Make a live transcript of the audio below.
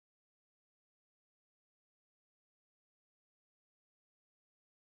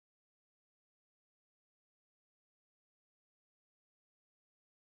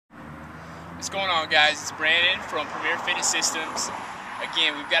What's going on, guys? It's Brandon from Premier Fitness Systems.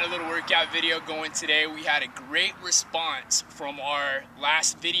 Again, we've got a little workout video going today. We had a great response from our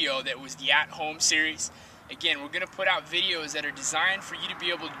last video that was the At Home series. Again, we're going to put out videos that are designed for you to be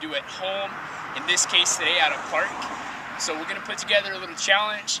able to do at home, in this case today at a park. So we're going to put together a little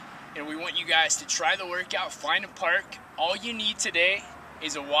challenge, and we want you guys to try the workout, find a park. All you need today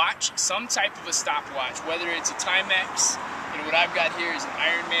is a watch, some type of a stopwatch, whether it's a Timex. What I've got here is an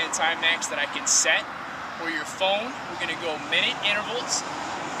Ironman Timex that I can set, or your phone. We're going to go minute intervals.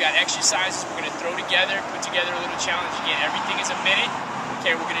 We've got exercises we're going to throw together, put together a little challenge. Again, everything is a minute.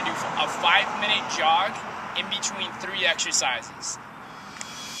 Okay, we're going to do a 5-minute jog in between 3 exercises.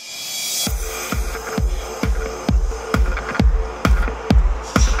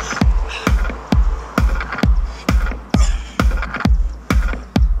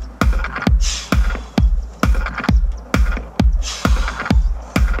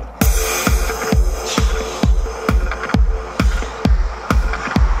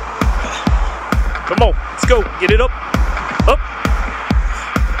 Come on, let's go. Get it up. Up.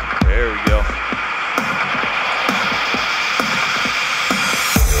 There we go.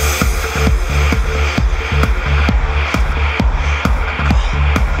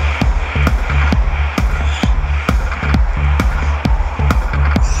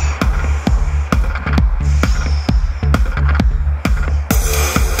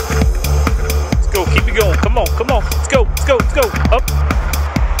 Let's go. Keep it going. Come on. Come on. Let's go. Let's go. Let's go. Up.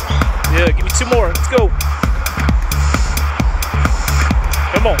 Yeah, give me 2 more. Let's go.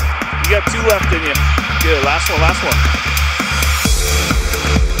 Come on. You got 2 left in you. Good. Last one. Last one.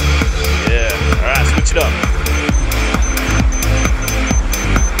 Yeah. All right. Switch it up.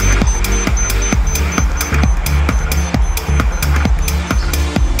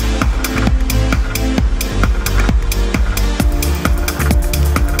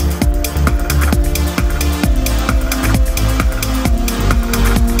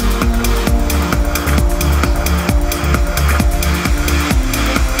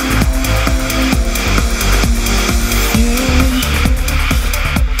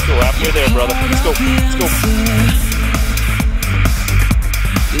 There, brother. Let's go. Let's go.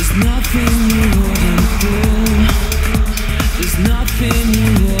 There's nothing you wouldn't do. There's nothing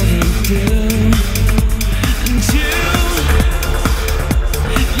you wouldn't do.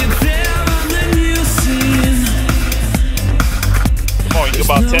 And you're there on the new scene. Come on, you got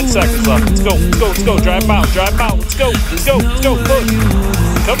about 10 seconds left. Let's go. Let's go. Let's go. Drive out. Drive out. Let's go. Let's go. Let's go. Push.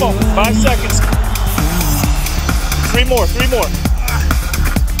 Come on. 5 seconds. 3 more. 3 more.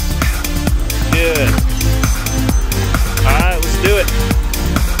 Good. Alright, let's do it.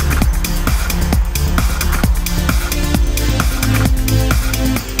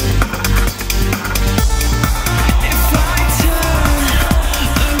 If I turn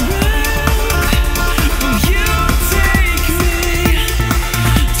around, will you take me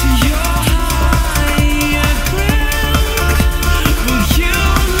to your higher ground? Will you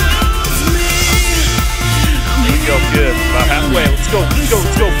lose me? There we go, good. About halfway. Let's go, let's go,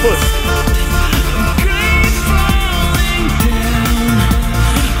 let's go. Push.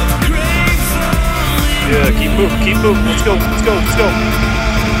 Yeah, keep moving, keep moving. Let's go, let's go, let's go.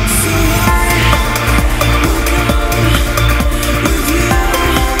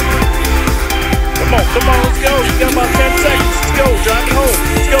 Come on, let's go. You got about 10 seconds. Let's go, drive it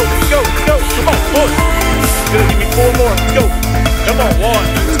home.